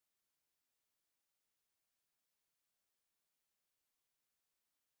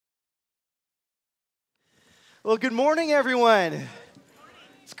Well, good morning, everyone.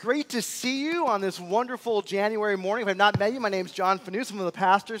 It's great to see you on this wonderful January morning. If I've not met you, my name's John Fanous. I'm one of the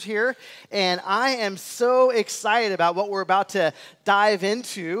pastors here, and I am so excited about what we're about to dive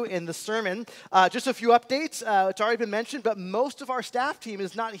into in the sermon. Just a few updates. It's already been mentioned, but most of our staff team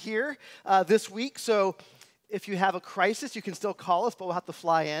is not here this week, so if you have a crisis, you can still call us, but we'll have to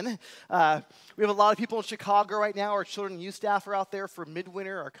fly in. We have a lot of people in Chicago right now. Our children and youth staff are out there for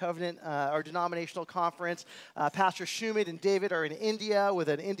Midwinter, our covenant, our denominational conference. Pastor Shumit and David are in India with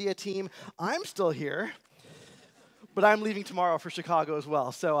an India team. I'm still here, but I'm leaving tomorrow for Chicago as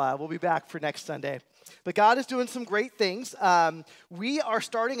well. So we'll be back for next Sunday. But God is doing some great things. We are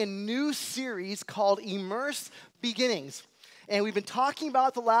starting a new series called Immerse Beginnings. And we've been talking about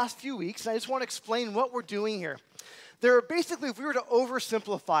it the last few weeks, and I just want to explain what we're doing here. There are basically, if we were to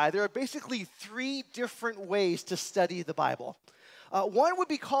oversimplify, there are basically three different ways to study the Bible. One would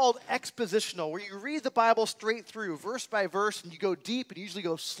be called expositional, where you read the Bible straight through, verse by verse, and you go deep and usually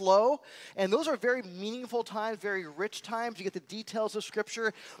go slow. And those are very meaningful times, very rich times. You get the details of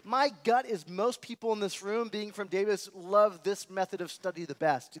Scripture. My gut is most people in this room, being from Davis, love this method of study the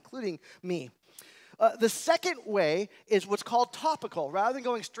best, including me. The second way is what's called topical. Rather than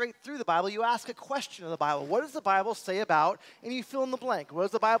going straight through the Bible, you ask a question of the Bible. What does the Bible say about, and you fill in the blank. What does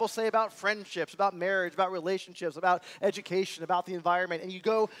the Bible say about friendships, about marriage, about relationships, about education, about the environment? And you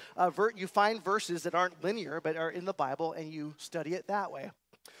go, you find verses that aren't linear, but are in the Bible, and you study it that way.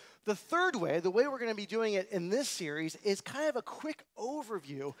 The third way, the way we're going to be doing it in this series, is kind of a quick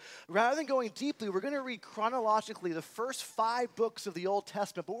overview. Rather than going deeply, we're going to read chronologically the first 5 books of the Old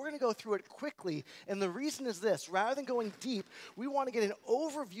Testament, but we're going to go through it quickly. And the reason is this: rather than going deep, we want to get an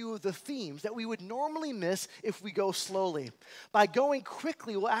overview of the themes that we would normally miss if we go slowly. By going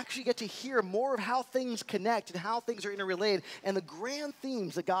quickly, we'll actually get to hear more of how things connect and how things are interrelated and the grand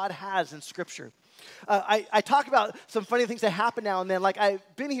themes that God has in Scripture. I talk about some funny things that happen now and then. Like, I've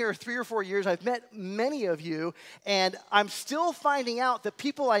been here 3 or 4 years. I've met many of you, and I'm still finding out that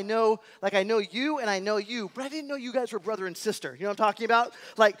people I know, like I know you and I know you, but I didn't know you guys were brother and sister. You know what I'm talking about?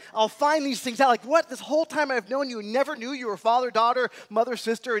 Like, I'll find these things out. Like, what? This whole time I've known you and never knew you were father, daughter, mother,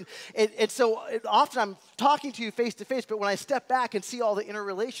 sister. And so often I'm talking to you face to face, but when I step back and see all the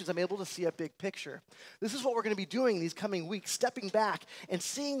interrelations, I'm able to see a big picture. This is what we're going to be doing these coming weeks, stepping back and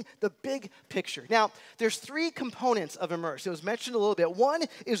seeing the big picture. Now, there's 3 components of Immerse. It was mentioned a little bit. One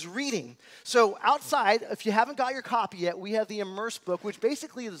is reading. So outside, if you haven't got your copy yet, we have the Immerse book, which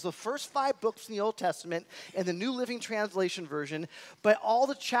basically is the first 5 books in the Old Testament and the New Living Translation version, but all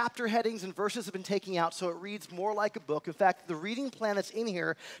the chapter headings and verses have been taken out, so it reads more like a book. In fact, the reading plan that's in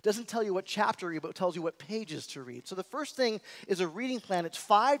here doesn't tell you what chapter to read, but it tells you what pages to read. So the first thing is a reading plan. It's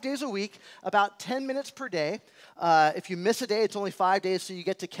 5 days a week, about 10 minutes per day. If you miss a day, it's only 5 days, so you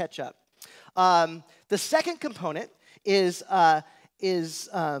get to catch up. The second component is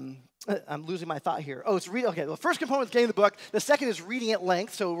I'm losing my thought here. Oh, it's reading. Okay, the first component is getting the book. The second is reading at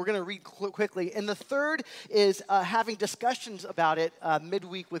length, so we're going to read quickly. And the third is having discussions about it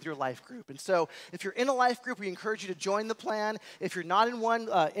midweek with your life group. And so if you're in a life group, we encourage you to join the plan. If you're not in one,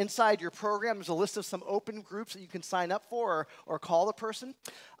 inside your program, there's a list of some open groups that you can sign up for or call the person.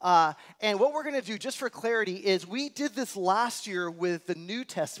 And what we're going to do, just for clarity, is we did this last year with the New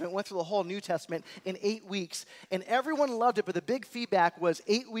Testament, went through the whole New Testament in 8 weeks, and everyone loved it, but the big feedback was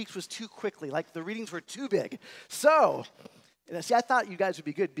 8 weeks was too quickly, like the readings were too big. So, see, I thought you guys would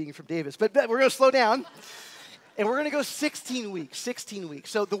be good being from Davis, but we're going to slow down. And we're going to go 16 weeks.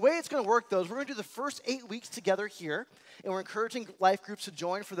 So the way it's going to work, though, is we're going to do the first 8 weeks together here, and we're encouraging life groups to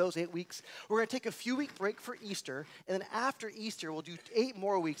join for those 8 weeks. We're going to take a few-week break for Easter, and then after Easter, we'll do 8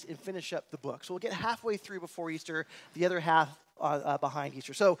 more weeks and finish up the book. So we'll get halfway through before Easter, the other half behind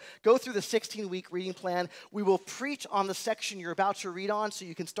Easter. So go through the 16-week reading plan. We will preach on the section you're about to read on, so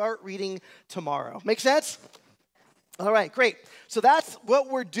you can start reading tomorrow. Make sense? All right, great. So that's what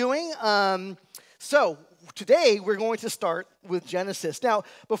we're doing. Today, we're going to start with Genesis. Now,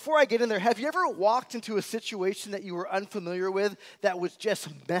 before I get in there, have you ever walked into a situation that you were unfamiliar with that was just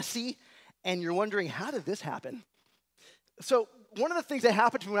messy, and you're wondering, how did this happen? So one of the things that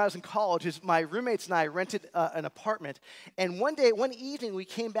happened to me when I was in college is my roommates and I rented an apartment, and one evening, we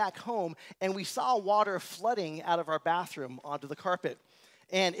came back home, and we saw water flooding out of our bathroom onto the carpet,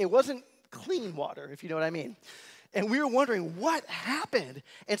 and it wasn't clean water, if you know what I mean. And we were wondering, what happened?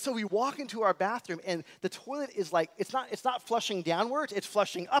 And so we walk into our bathroom, and the toilet is like, it's not flushing downwards, it's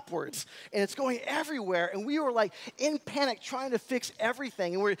flushing upwards. And it's going everywhere. And we were like in panic trying to fix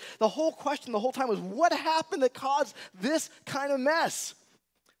everything. And the whole question the whole time was, what happened that caused this kind of mess?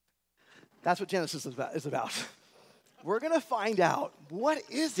 That's what Genesis is about. We're going to find out, what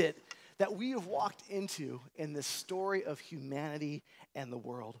is it that we have walked into in this story of humanity and the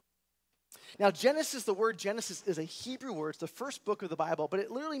world. Now, Genesis, the word Genesis is a Hebrew word. It's the first book of the Bible, but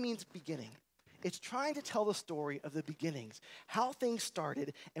it literally means beginning. It's trying to tell the story of the beginnings, how things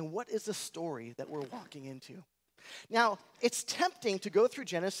started, and what is the story that we're walking into. Now, it's tempting to go through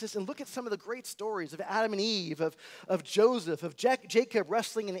Genesis and look at some of the great stories of Adam and Eve, of Joseph, of Jacob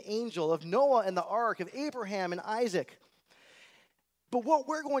wrestling an angel, of Noah and the ark, of Abraham and Isaac. But what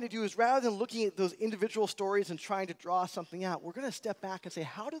we're going to do is, rather than looking at those individual stories and trying to draw something out, we're going to step back and say,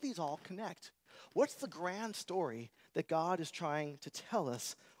 how do these all connect? What's the grand story that God is trying to tell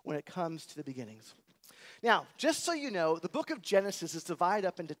us when it comes to the beginnings? Now, just so you know, the book of Genesis is divided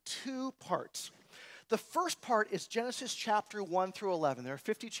up into two parts. The first part is Genesis chapter 1 through 11. There are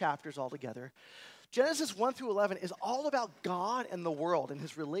 50 chapters altogether. Genesis 1 through 11 is all about God and the world and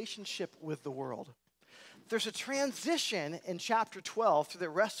his relationship with the world. There's a transition in chapter 12 through the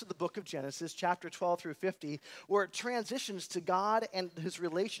rest of the book of Genesis, chapter 12 through 50, where it transitions to God and his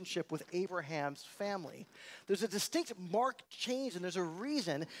relationship with Abraham's family. There's a distinct marked change, and there's a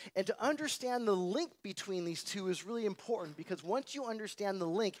reason. And to understand the link between these two is really important, because once you understand the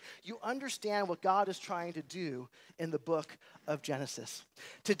link, you understand what God is trying to do in the book of Genesis.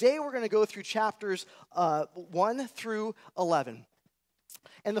 Today, we're going to go through chapters 1 through 11.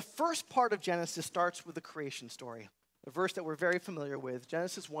 And the first part of Genesis starts with the creation story, a verse that we're very familiar with,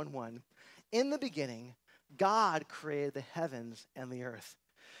 Genesis 1:1. In the beginning, God created the heavens and the earth.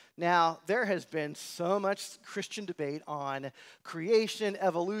 Now, there has been so much Christian debate on creation,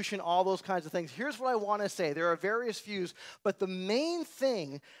 evolution, all those kinds of things. Here's what I want to say. There are various views, but the main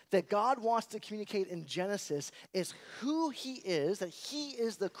thing that God wants to communicate in Genesis is who he is, that he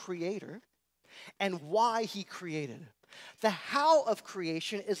is the creator, and why he created. The how of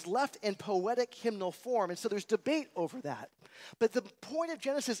creation is left in poetic hymnal form, and so there's debate over that. But the point of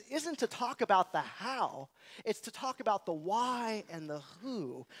Genesis isn't to talk about the how, it's to talk about the why and the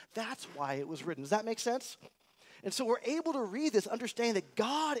who. That's why it was written. Does that make sense? And so we're able to read this, understanding that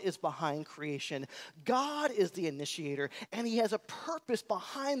God is behind creation. God is the initiator, and he has a purpose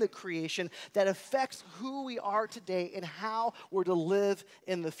behind the creation that affects who we are today and how we're to live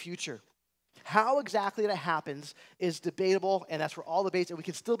in the future. How exactly that happens is debatable, and that's where all debates, and we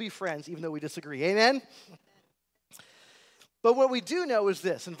can still be friends even though we disagree. Amen? But what we do know is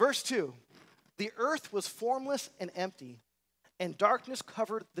this. In verse 2, the earth was formless and empty, and darkness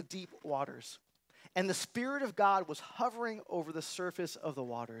covered the deep waters. And the Spirit of God was hovering over the surface of the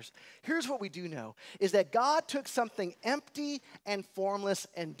waters. Here's what we do know, is that God took something empty and formless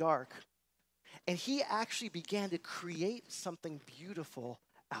and dark, and he actually began to create something beautiful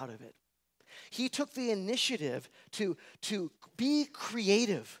out of it. He took the initiative to be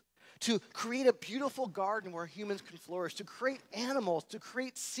creative, to create a beautiful garden where humans can flourish, to create animals, to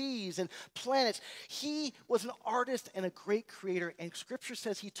create seas and planets. He was an artist and a great creator, and Scripture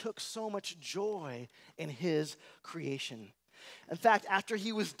says he took so much joy in his creation. In fact, after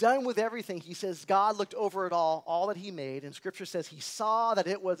he was done with everything, he says God looked over it all that he made, and Scripture says he saw that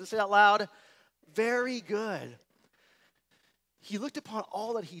it was, let's say it out loud, very good. He looked upon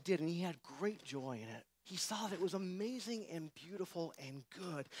all that he did, and he had great joy in it. He saw that it was amazing and beautiful and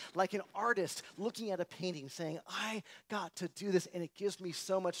good, like an artist looking at a painting saying, I got to do this, and it gives me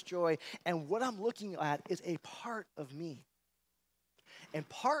so much joy, and what I'm looking at is a part of me. And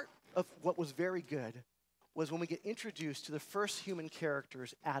part of what was very good was when we get introduced to the first human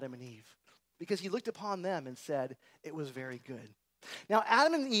characters, Adam and Eve, because he looked upon them and said, it was very good. Now,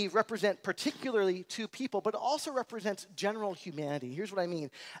 Adam and Eve represent particularly two people, but it also represents general humanity. Here's what I mean.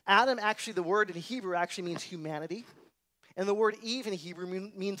 Adam, actually, the word in Hebrew actually means humanity, and the word Eve in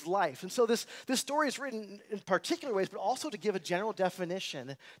Hebrew means life. And so this story is written in particular ways, but also to give a general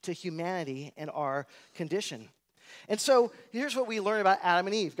definition to humanity and our condition. And so here's what we learn about Adam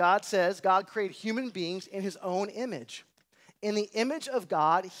and Eve. God says God created human beings in his own image. In the image of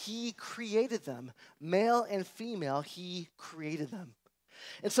God, he created them. Male and female, he created them.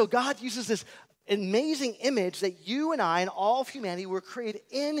 And so God uses this amazing image that you and I and all of humanity were created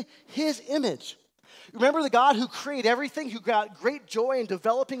in his image. Remember the God who created everything, who got great joy in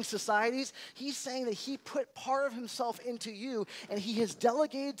developing societies? He's saying that he put part of himself into you, and he has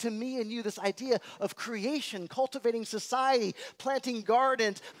delegated to me and you this idea of creation, cultivating society, planting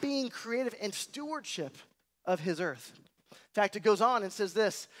gardens, being creative, and stewardship of his earth. In fact, it goes on and says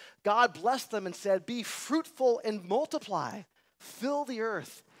this, God blessed them and said, be fruitful and multiply, fill the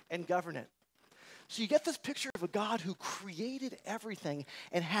earth and govern it. So you get this picture of a God who created everything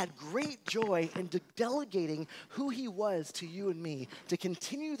and had great joy in delegating who he was to you and me, to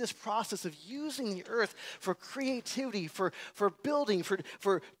continue this process of using the earth for creativity, for building,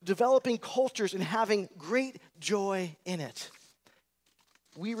 for developing cultures and having great joy in it.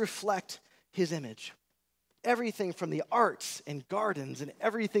 We reflect his image. Everything from the arts and gardens and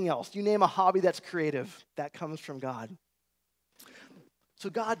everything else. You name a hobby that's creative, that comes from God. So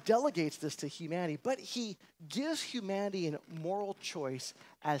God delegates this to humanity, but he gives humanity a moral choice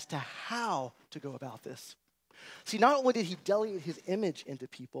as to how to go about this. See, not only did he delegate his image into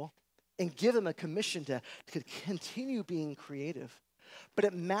people and give them a commission to continue being creative, but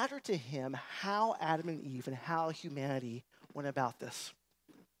it mattered to him how Adam and Eve and how humanity went about this.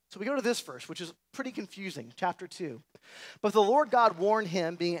 So we go to this verse, which is pretty confusing, chapter 2. But the Lord God warned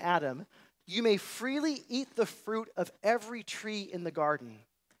him, being Adam, "You may freely eat the fruit of every tree in the garden,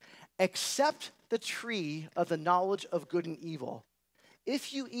 except the tree of the knowledge of good and evil.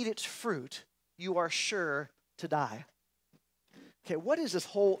 If you eat its fruit, you are sure to die." Okay, what is this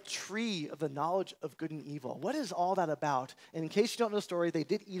whole tree of the knowledge of good and evil? What is all that about? And in case you don't know the story, they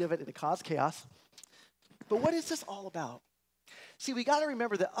did eat of it and it caused chaos. But what is this all about? See, we got to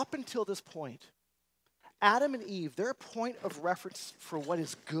remember that up until this point, Adam and Eve, their point of reference for what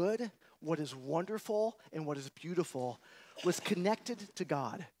is good, what is wonderful, and what is beautiful was connected to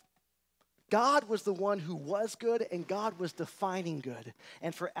God. God was the one who was good, and God was defining good.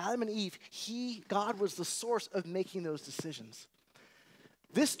 And for Adam and Eve, God was the source of making those decisions.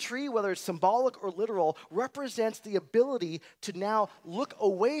 This tree, whether it's symbolic or literal, represents the ability to now look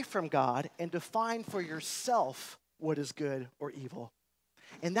away from God and define for yourself what is good or evil.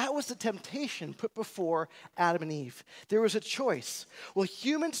 And that was the temptation put before Adam and Eve. There was a choice. Will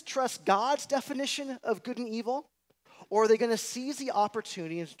humans trust God's definition of good and evil? Or are they going to seize the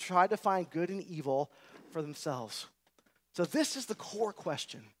opportunity and try to find good and evil for themselves? So this is the core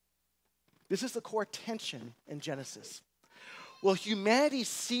question. This is the core tension in Genesis. Will humanity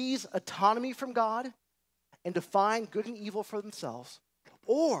seize autonomy from God and define good and evil for themselves?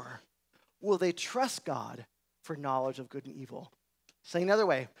 Or will they trust God for knowledge of good and evil? Saying another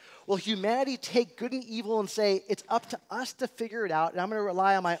way, will humanity take good and evil and say, it's up to us to figure it out and I'm going to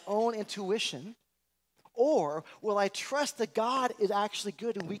rely on my own intuition? Or will I trust that God is actually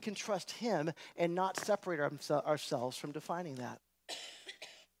good and we can trust him and not separate ourselves from defining that?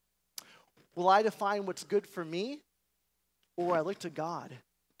 Will I define what's good for me? Or will I look to God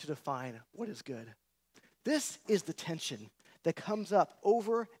to define what is good? This is the tension that comes up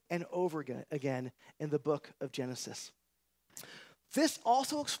over and over again in the book of Genesis. This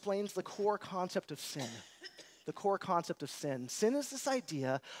also explains the core concept of sin. The core concept of sin. Sin is this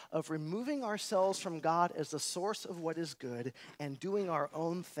idea of removing ourselves from God as the source of what is good and doing our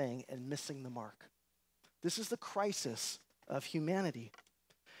own thing and missing the mark. This is the crisis of humanity.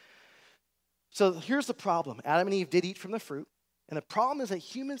 So here's the problem. Adam and Eve did eat from the fruit, and the problem is that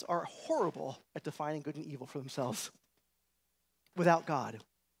humans are horrible at defining good and evil for themselves without God.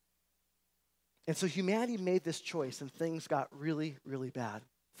 And so humanity made this choice, and things got really, really bad.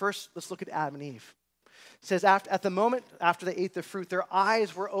 First, let's look at Adam and Eve. It says, at the moment after they ate the fruit, their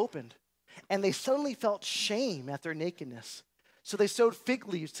eyes were opened, and they suddenly felt shame at their nakedness. So they sewed fig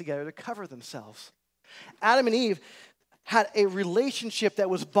leaves together to cover themselves. Adam and Eve had a relationship that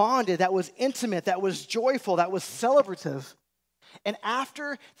was bonded, that was intimate, that was joyful, that was celebrative. And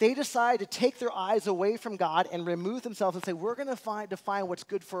after they decided to take their eyes away from God and remove themselves and say, we're going to define what's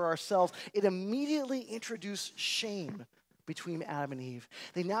good for ourselves, it immediately introduced shame between Adam and Eve.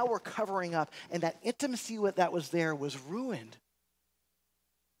 They now were covering up, and that intimacy that was there was ruined.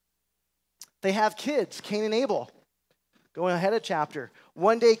 They have kids, Cain and Abel. Going ahead a chapter.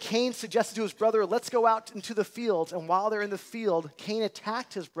 One day, Cain suggested to his brother, let's go out into the fields. And while they're in the field, Cain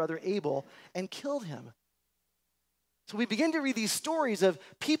attacked his brother Abel and killed him. So we begin to read these stories of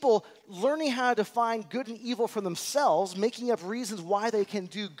people learning how to define good and evil for themselves, making up reasons why they can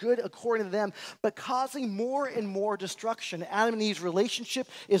do good according to them, but causing more and more destruction. Adam and Eve's relationship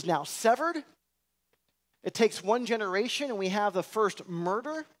is now severed. It takes one generation, and we have the first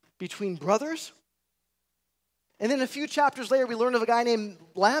murder between brothers. And then a few chapters later, we learn of a guy named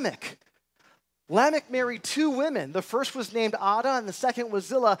Lamech. Lamech married two women. The first was named Ada, and the second was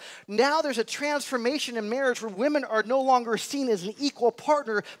Zillah. Now there's a transformation in marriage where women are no longer seen as an equal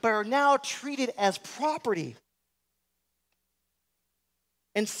partner, but are now treated as property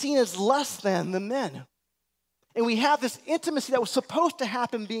and seen as less than the men. And we have this intimacy that was supposed to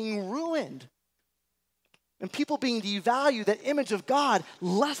happen being ruined, and people being devalued, that image of God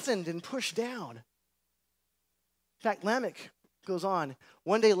lessened and pushed down. In fact, Lamech Goes on.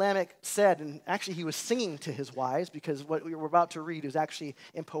 One day Lamech said, and actually he was singing to his wives because what we were about to read is actually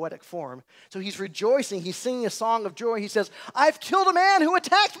in poetic form. So he's rejoicing. He's singing a song of joy. He says, I've killed a man who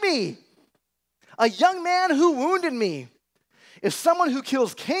attacked me, a young man who wounded me. If someone who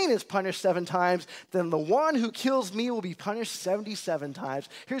kills Cain is punished 7 times, then the one who kills me will be punished 77 times.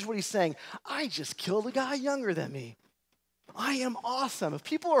 Here's what he's saying. I just killed a guy younger than me. I am awesome. If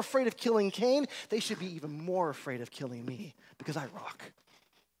people are afraid of killing Cain, they should be even more afraid of killing me because I rock.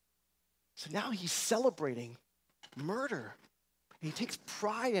 So now he's celebrating murder. And he takes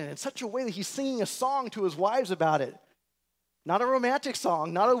pride in it in such a way that he's singing a song to his wives about it. Not a romantic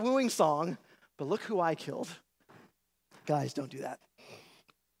song, not a wooing song, but look who I killed. Guys, don't do that.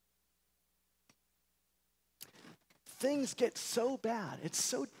 Things get so bad. It's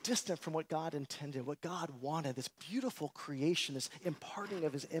so distant from what God intended, what God wanted, this beautiful creation, this imparting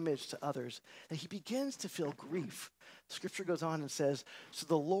of his image to others, that he begins to feel grief. Scripture goes on and says, so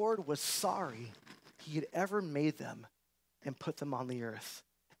the Lord was sorry he had ever made them and put them on the earth.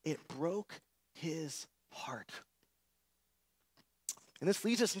 It broke his heart. And this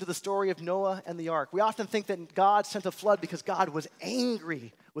leads us into the story of Noah and the ark. We often think that God sent a flood because God was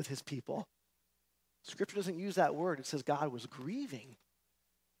angry with his people. Scripture doesn't use that word. It says God was grieving.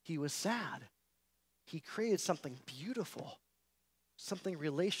 He was sad. He created something beautiful, something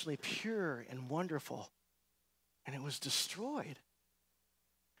relationally pure and wonderful, and it was destroyed.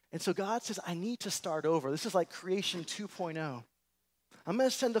 And so God says, I need to start over. This is like creation 2.0. I'm going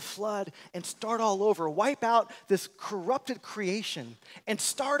to send a flood and start all over, wipe out this corrupted creation and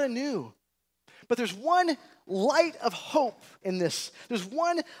start anew. But there's one light of hope in this. There's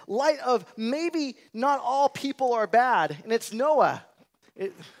one light of maybe not all people are bad, and it's Noah.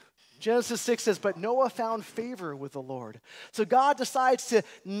 Genesis 6 says, but Noah found favor with the Lord. So God decides to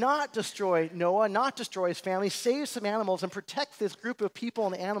not destroy Noah, not destroy his family, save some animals and protect this group of people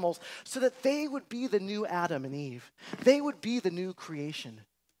and animals so that they would be the new Adam and Eve. They would be the new creation.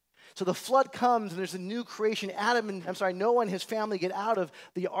 So the flood comes and there's a new creation. Noah and his family get out of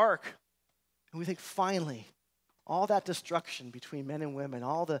the ark. And we think, finally, all that destruction between men and women,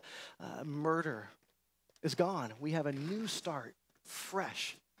 all the murder is gone. We have a new start,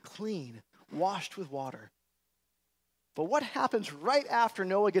 fresh, clean, washed with water. But what happens right after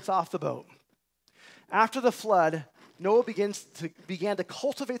Noah gets off the boat? After the flood, Noah began to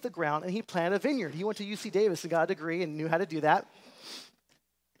cultivate the ground, and he planted a vineyard. He went to UC Davis and got a degree and knew how to do that.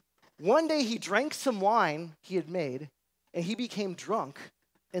 One day he drank some wine he had made, and he became drunk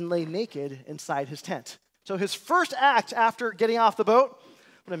and lay naked inside his tent. So his first act after getting off the boat,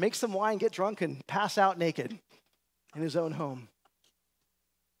 I'm going to make some wine, get drunk, and pass out naked in his own home.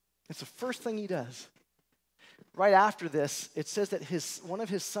 It's the first thing he does. Right after this, it says that one of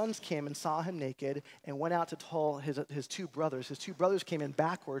his sons came and saw him naked and went out to tell his 2 brothers. His 2 brothers came in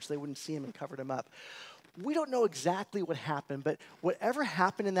backwards so they wouldn't see him and covered him up. We don't know exactly what happened, but whatever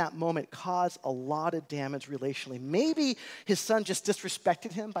happened in that moment caused a lot of damage relationally. Maybe his son just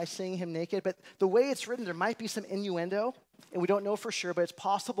disrespected him by seeing him naked, but the way it's written, there might be some innuendo, and we don't know for sure, but it's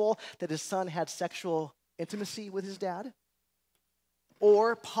possible that his son had sexual intimacy with his dad.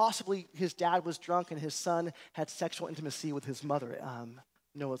 Or possibly his dad was drunk and his son had sexual intimacy with his mother,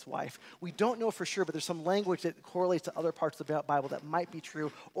 Noah's wife. We don't know for sure, but there's some language that correlates to other parts of the Bible that might be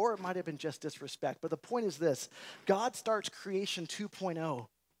true, or it might have been just disrespect. But the point is this: God starts creation 2.0,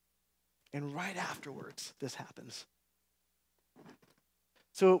 and right afterwards, this happens.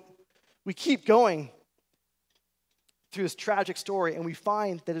 So we keep going through this tragic story, and we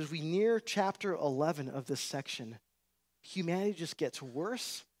find that as we near chapter 11 of this section, humanity just gets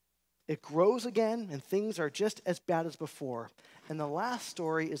worse, it grows again, and things are just as bad as before. And the last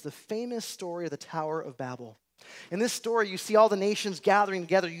story is the famous story of the Tower of Babel. In this story, you see all the nations gathering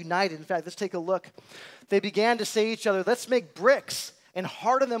together, united. In fact, let's take a look. They began to say to each other, let's make bricks and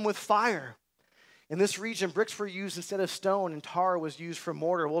harden them with fire. In this region, bricks were used instead of stone, and tar was used for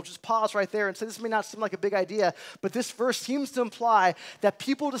mortar. We'll just pause right there and say this may not seem like a big idea, but this verse seems to imply that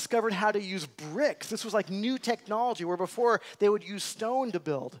people discovered how to use bricks. This was like new technology, where before they would use stone to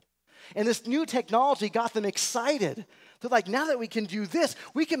build. And this new technology got them excited. They're like, now that we can do this,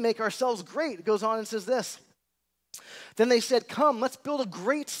 we can make ourselves great. It goes on and says this. Then they said, come, let's build a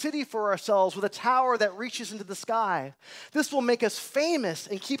great city for ourselves with a tower that reaches into the sky. This will make us famous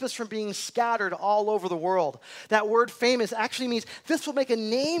and keep us from being scattered all over the world. That word famous actually means this will make a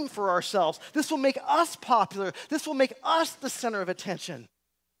name for ourselves. This will make us popular. This will make us the center of attention.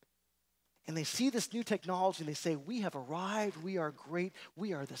 And they see this new technology and they say, we have arrived. We are great.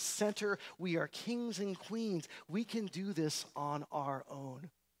 We are the center. We are kings and queens. We can do this on our own.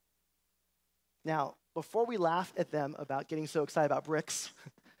 Now, before we laugh at them about getting so excited about bricks,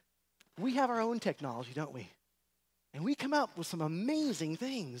 we have our own technology, don't we? And we come up with some amazing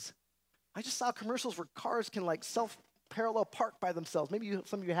things. I just saw commercials where cars can like self-parallel park by themselves. Maybe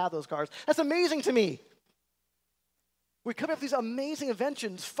some of you have those cars. That's amazing to me. We come up with these amazing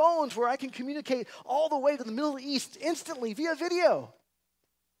inventions, phones where I can communicate all the way to the Middle East instantly via video.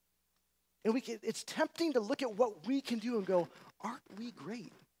 And it's tempting to look at what we can do and go, aren't we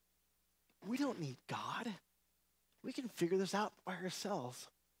great? We don't need God. We can figure this out by ourselves.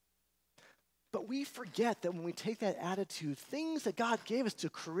 But we forget that when we take that attitude, things that God gave us to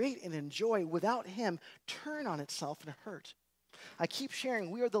create and enjoy without him turn on itself and hurt. I keep sharing,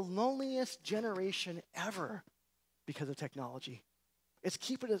 we are the loneliest generation ever because of technology. It's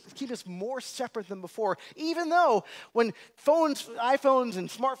keeping us more separate than before, even though when iPhones and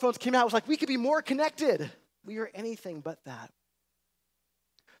smartphones came out, it was like we could be more connected. We are anything but that.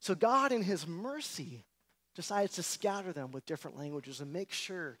 So God, in his mercy, decides to scatter them with different languages and make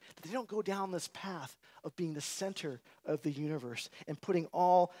sure that they don't go down this path of being the center of the universe and putting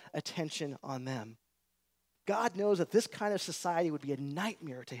all attention on them. God knows that this kind of society would be a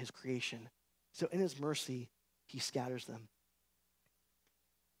nightmare to his creation. So in his mercy, he scatters them.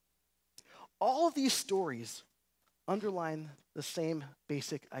 All of these stories underline the same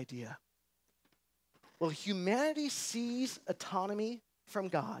basic idea. Well, humanity sees autonomy from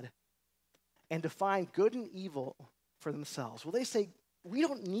God and define good and evil for themselves. Will they say, we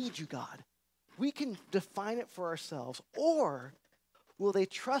don't need you, God. We can define it for ourselves. Or will they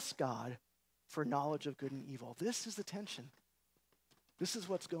trust God for knowledge of good and evil? This is the tension. This is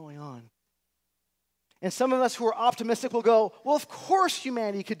what's going on. And some of us who are optimistic will go, well, of course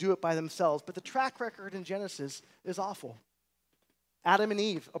humanity could do it by themselves, but the track record in Genesis is awful. Adam and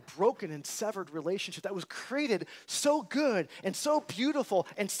Eve, a broken and severed relationship that was created so good and so beautiful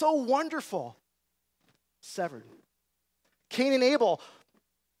and so wonderful, severed. Cain and Abel,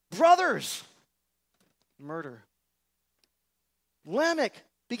 brothers, murder. Lamech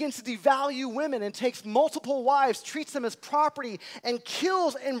begins to devalue women and takes multiple wives, treats them as property, and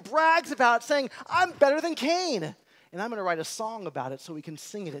kills and brags about it, saying, I'm better than Cain. And I'm going to write a song about it so we can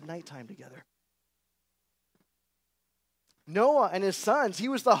sing it at nighttime together. Noah and his sons, he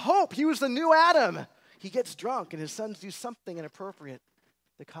was the hope. He was the new Adam. He gets drunk and his sons do something inappropriate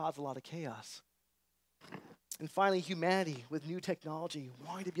that causes a lot of chaos. And finally, humanity with new technology,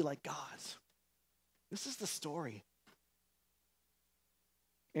 wanting to be like gods. This is the story.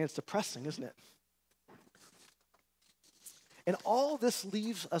 And it's depressing, isn't it? And all this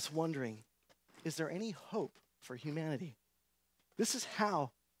leaves us wondering, is there any hope for humanity? This is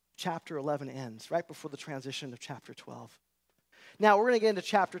how chapter 11 ends, right before the transition of chapter 12. Now, we're going to get into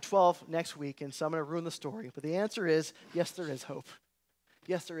chapter 12 next week, and so I'm going to ruin the story. But the answer is, yes, there is hope.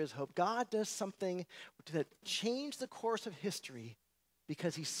 Yes, there is hope. God does something that changed the course of history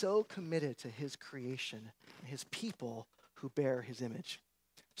because he's so committed to his creation and his people who bear his image.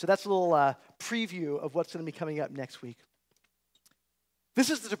 So that's a little preview of what's going to be coming up next week.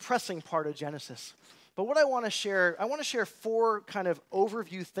 This is the depressing part of Genesis. But what I want to share 4 kind of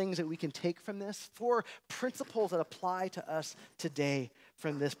overview things that we can take from this, 4 principles that apply to us today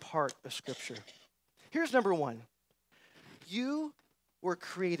from this part of Scripture. Here's number 1. You were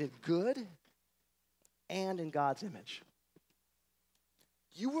created good and in God's image.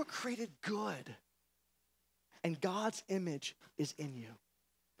 You were created good, and God's image is in you.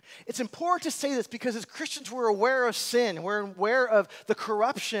 It's important to say this because as Christians, we're aware of sin. We're aware of the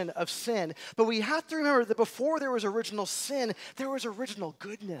corruption of sin. But we have to remember that before there was original sin, there was original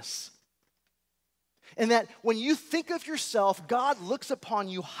goodness. And that when you think of yourself, God looks upon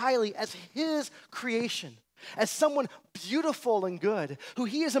you highly as his creation, as someone beautiful and good, who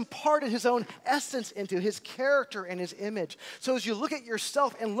he has imparted his own essence into, his character and his image. So as you look at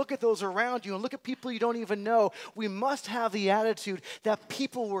yourself and look at those around you and look at people you don't even know, we must have the attitude that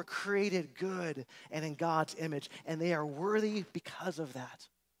people were created good and in God's image, and they are worthy because of that.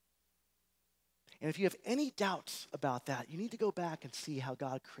 And if you have any doubts about that, you need to go back and see how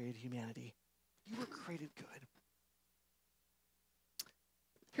God created humanity. You were created good.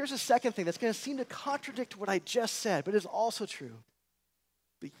 Here's a second thing that's going to seem to contradict what I just said, but is also true.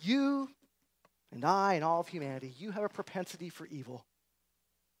 But you and I and all of humanity, you have a propensity for evil.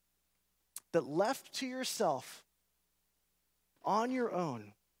 That left to yourself on your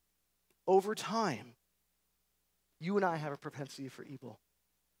own, over time, you and I have a propensity for evil.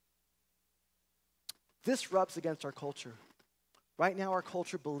 This rubs against our culture. Right now, our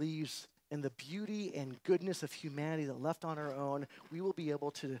culture believes in the beauty and goodness of humanity that left on our own, we will be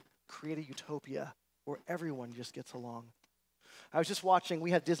able to create a utopia where everyone just gets along. I was just watching,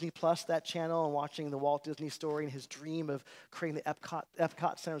 we had Disney Plus, that channel, and watching the Walt Disney story and his dream of creating the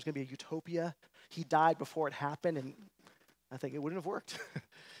Epcot Center was going to be a utopia. He died before it happened, and I think it wouldn't have worked.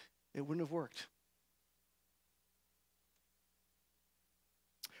 It wouldn't have worked.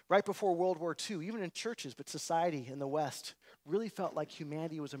 Right before World War II, even in churches, but society in the West really felt like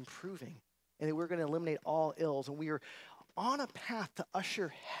humanity was improving and that we were going to eliminate all ills. And we were on a path to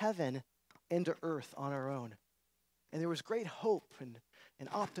usher heaven into earth on our own. And there was great hope and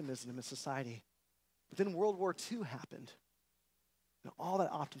optimism in society. But then World War II happened. And all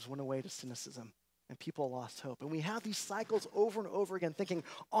that optimism went away to cynicism. And people lost hope. And we have these cycles over and over again thinking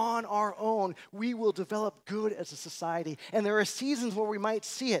on our own we will develop good as a society. And there are seasons where we might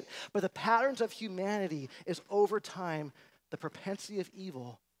see it. But the patterns of humanity is over time, the propensity of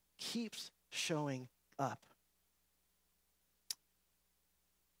evil keeps showing up.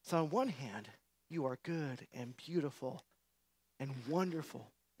 So on one hand, you are good and beautiful and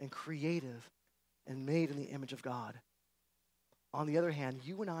wonderful and creative and made in the image of God. On the other hand,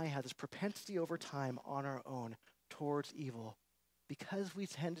 you and I have this propensity over time on our own towards evil because we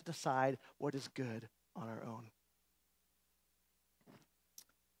tend to decide what is good on our own.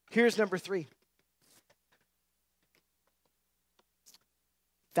 Here's number 3.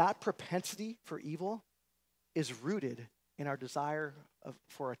 That propensity for evil is rooted in our desire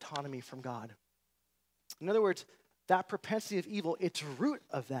for autonomy from God. In other words, that propensity of evil, its root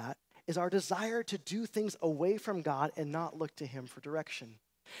of that is our desire to do things away from God and not look to him for direction.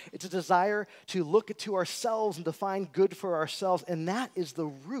 It's a desire to look to ourselves and define good for ourselves, and that is the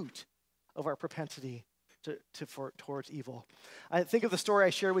root of our propensity towards evil. I think of the story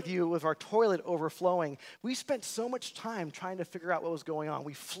I shared with you with our toilet overflowing. We spent so much time trying to figure out what was going on.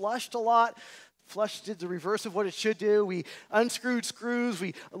 We flushed a lot. Flush did the reverse of what it should do. We unscrewed screws.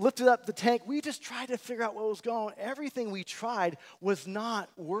 We lifted up the tank. We just tried to figure out what was going on. Everything we tried was not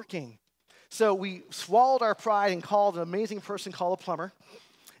working. So we swallowed our pride and called an amazing person called a plumber.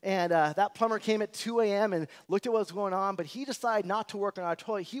 And that plumber came at 2 a.m. and looked at what was going on, but he decided not to work on our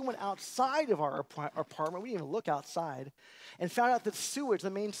toilet. He went outside of our apartment. We didn't even look outside and found out that sewage, the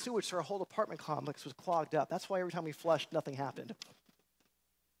main sewage to our whole apartment complex was clogged up. That's why every time we flushed, nothing happened.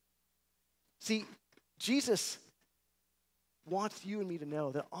 See, Jesus wants you and me to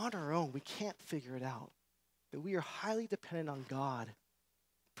know that on our own, we can't figure it out, that we are highly dependent on God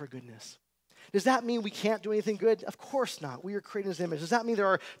for goodness. Does that mean we can't do anything good? Of course not. We are created in his image. Does that mean there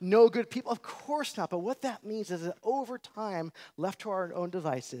are no good people? Of course not. But what that means is that over time, left to our own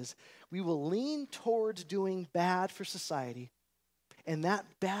devices, we will lean towards doing bad for society, and that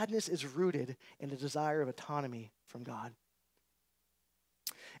badness is rooted in a desire of autonomy from God.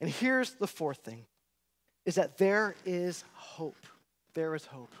 And here's the fourth thing, is that there is hope. There is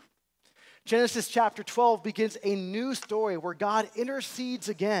hope. Genesis chapter 12 begins a new story where God intercedes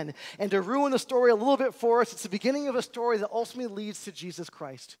again. And to ruin the story a little bit for us, it's the beginning of a story that ultimately leads to Jesus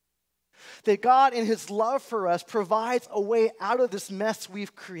Christ. That God, in his love for us, provides a way out of this mess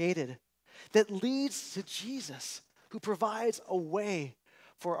we've created that leads to Jesus, who provides a way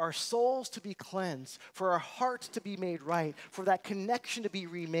for our souls to be cleansed, for our hearts to be made right, for that connection to be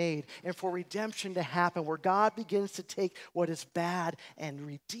remade, and for redemption to happen, where God begins to take what is bad and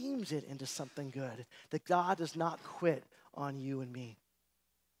redeems it into something good, that God does not quit on you and me.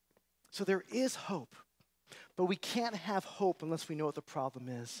 So there is hope, but we can't have hope unless we know what the problem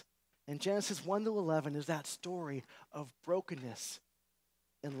is. And Genesis 1 to 11 is that story of brokenness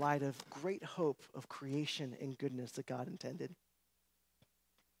in light of great hope of creation and goodness that God intended.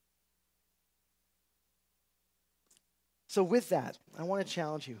 So with that, I want to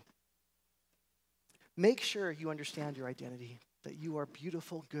challenge you. Make sure you understand your identity, that you are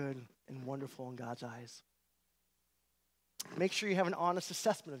beautiful, good, and wonderful in God's eyes. Make sure you have an honest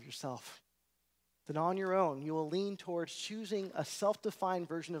assessment of yourself. That on your own, you will lean towards choosing a self-defined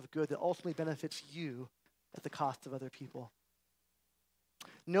version of good that ultimately benefits you at the cost of other people.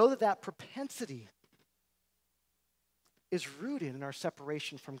 Know that that propensity is rooted in our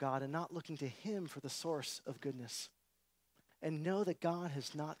separation from God and not looking to him for the source of goodness. And know that God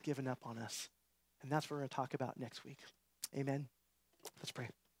has not given up on us. And that's what we're going to talk about next week. Amen. Let's pray.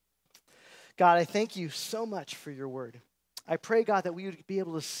 God, I thank you so much for your word. I pray, God, that we would be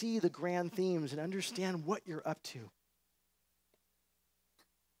able to see the grand themes and understand what you're up to.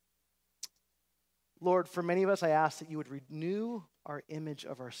 Lord, for many of us, I ask that you would renew our image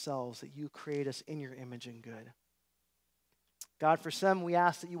of ourselves, that you create us in your image and good. God, for some, we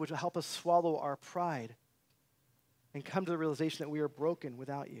ask that you would help us swallow our pride and come to the realization that we are broken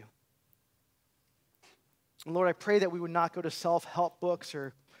without you. And Lord, I pray that we would not go to self-help books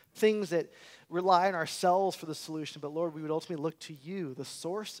or things that rely on ourselves for the solution, but Lord, we would ultimately look to you, the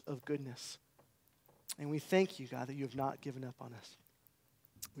source of goodness. And we thank you, God, that you have not given up on us.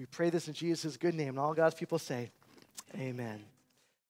 We pray this in Jesus' good name. And all God's people say, amen.